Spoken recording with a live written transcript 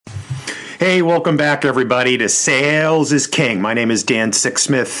Hey, welcome back, everybody, to Sales is King. My name is Dan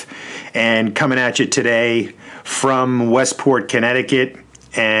Sixsmith, and coming at you today from Westport, Connecticut.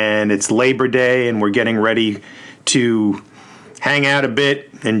 And it's Labor Day, and we're getting ready to hang out a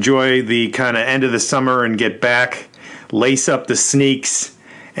bit, enjoy the kind of end of the summer, and get back, lace up the sneaks,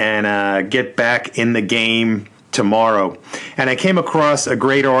 and get back in the game tomorrow. And I came across a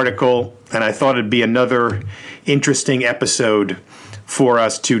great article, and I thought it'd be another interesting episode for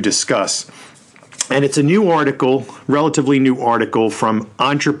us to discuss. And it's a new article, relatively new article from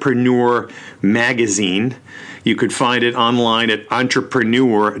Entrepreneur Magazine. You could find it online at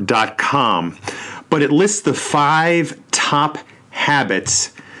entrepreneur.com. But it lists the 5 top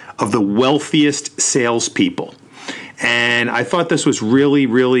habits of the wealthiest salespeople. And I thought this was really,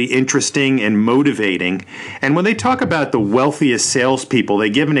 really interesting and motivating. And when they talk about the wealthiest salespeople,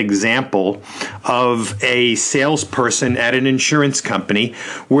 they give an example of a salesperson at an insurance company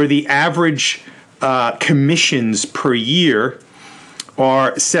where the average commissions per year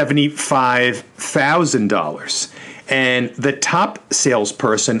are $75,000. And the top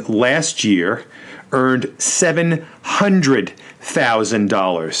salesperson last year earned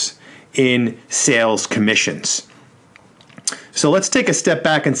 $700,000 in sales commissions. So let's take a step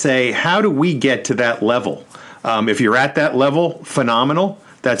back and say, how do we get to that level? If you're at that level, phenomenal.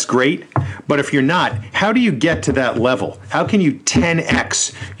 That's great. But if you're not, how do you get to that level? How can you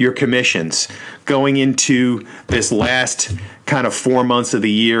 10x your commissions going into this last kind of 4 months of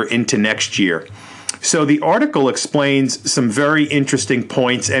the year into next year? So the article explains some very interesting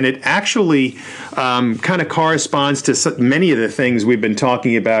points, and it actually kind of corresponds to many of the things we've been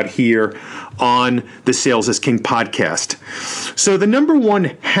talking about here on the Sales is King podcast. So the number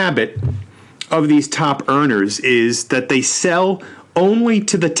one habit of these top earners is that they sell only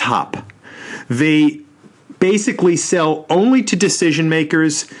to the top. They basically sell only to decision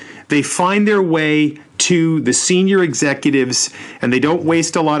makers. They find their way to the senior executives, and they don't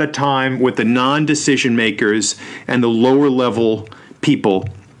waste a lot of time with the non-decision makers and the lower level people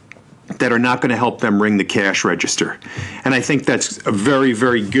that are not going to help them ring the cash register. And I think that's a very,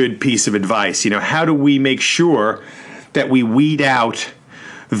 very good piece of advice. You know, how do we make sure that we weed out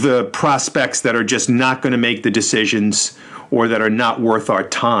the prospects that are just not going to make the decisions or that are not worth our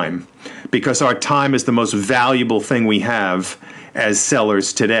time? Because our time is the most valuable thing we have as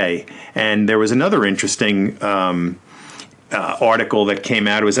sellers today. And there was another interesting article that came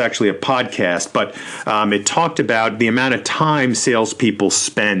out. It was actually a podcast, but it talked about the amount of time salespeople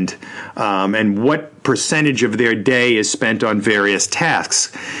spend and what percentage of their day is spent on various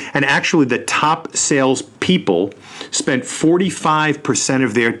tasks. And actually, the top salespeople spent 45%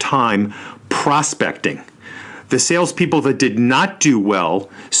 of their time prospecting. The salespeople that did not do well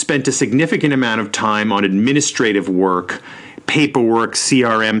spent a significant amount of time on administrative work, paperwork,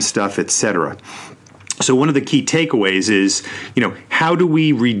 CRM stuff, etc. So one of the key takeaways is, how do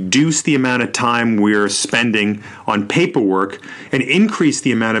we reduce the amount of time we're spending on paperwork and increase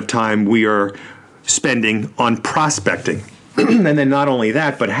the amount of time we are spending on prospecting? And then not only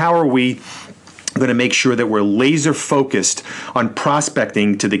that, but how are we going to make sure that we're laser focused on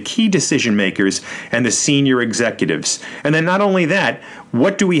prospecting to the key decision makers and the senior executives? And then not only that,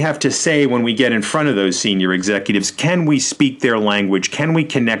 what do we have to say when we get in front of those senior executives? Can we speak their language? Can we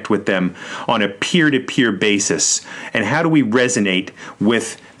connect with them on a peer-to-peer basis? And how do we resonate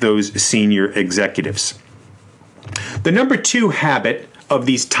with those senior executives? The number 2 habit of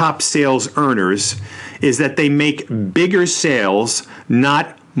these top sales earners is that they make bigger sales,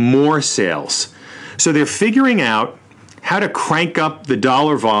 not more sales. So they're figuring out how to crank up the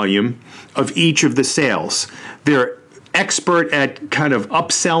dollar volume of each of the sales. They're expert at kind of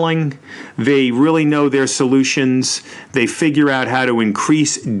upselling. They really know their solutions. They figure out how to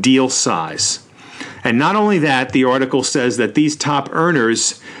increase deal size. And not only that, the article says that these top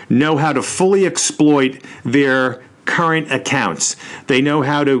earners know how to fully exploit their current accounts. They know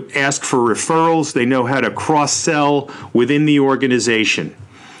how to ask for referrals. They know how to cross-sell within the organization.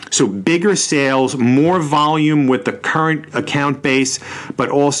 So bigger sales, more volume with the current account base, but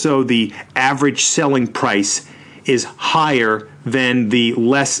also the average selling price is higher than the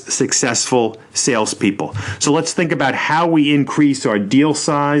less successful salespeople. So let's think about how we increase our deal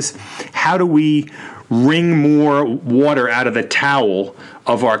size. How do we wring more water out of the towel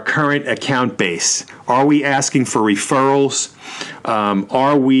of our current account base? Are we asking for referrals?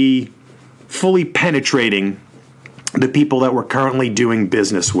 Are we fully penetrating the people that we're currently doing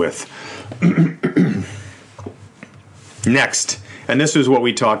business with? Next, and this is what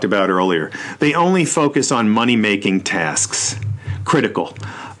we talked about earlier, they only focus on money-making tasks. Critical.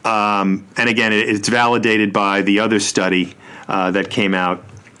 And again, it's validated by the other study that came out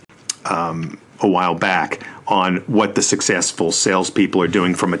a while back on what the successful salespeople are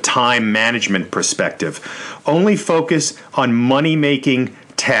doing from a time management perspective. Only focus on money-making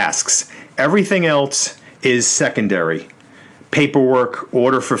tasks. Everything else is secondary. Paperwork,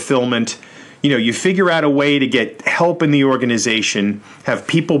 order fulfillment. You figure out a way to get help in the organization, have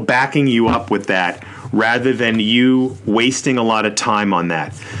people backing you up with that, rather than you wasting a lot of time on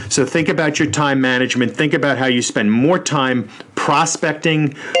that. So think about your time management. Think about how you spend more time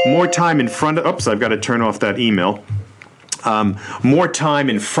prospecting, more time in front of, I've got to turn off that email. More time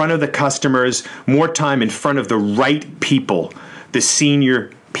in front of the customers, more time in front of the right people, the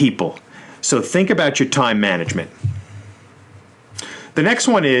senior people. So think about your time management. The next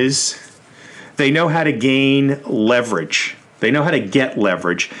one is they know how to gain leverage. They know how to get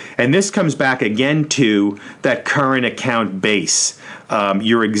leverage. And this comes back again to that current account base,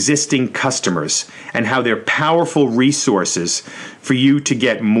 your existing customers, and how they're powerful resources for you to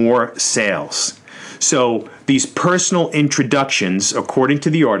get more sales. So these personal introductions, according to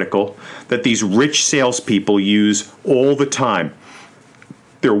the article, that these rich salespeople use all the time.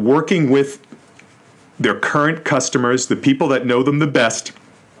 They're working with their current customers, the people that know them the best,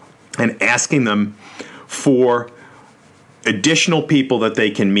 and asking them for additional people that they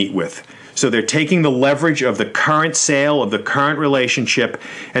can meet with. So they're taking the leverage of the current sale, of the current relationship,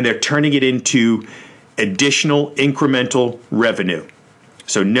 and they're turning it into additional incremental revenue.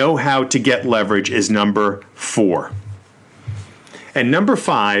 So know how to get leverage is number 4. And number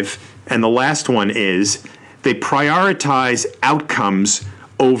 5, and the last one is, they prioritize outcomes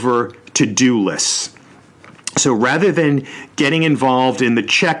over to-do lists. So rather than getting involved in the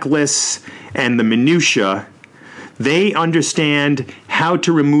checklists and the minutia, they understand how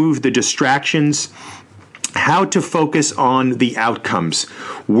to remove the distractions, how to focus on the outcomes.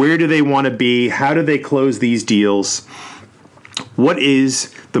 Where do they want to be? How do they close these deals? What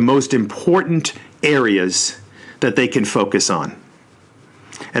is the most important areas that they can focus on?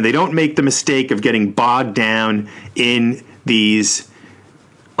 And they don't make the mistake of getting bogged down in these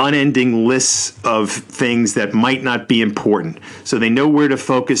unending lists of things that might not be important. So they know where to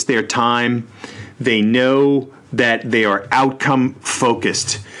focus their time. They know that they are outcome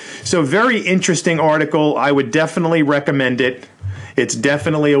focused. So very interesting article. I would definitely recommend it. It's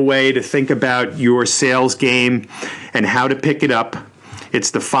definitely a way to think about your sales game and how to pick it up. It's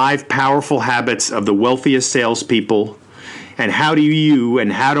the 5 powerful habits of the wealthiest salespeople. And how do you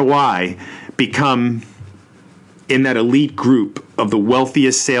and how do I become in that elite group of the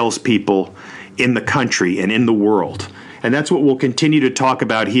wealthiest salespeople in the country and in the world? And that's what we'll continue to talk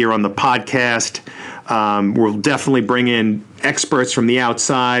about here on the podcast. We'll definitely bring in experts from the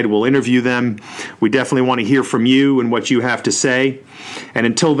outside. We'll interview them. We definitely want to hear from you and what you have to say. And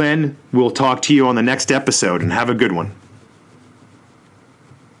until then, we'll talk to you on the next episode, and have a good one.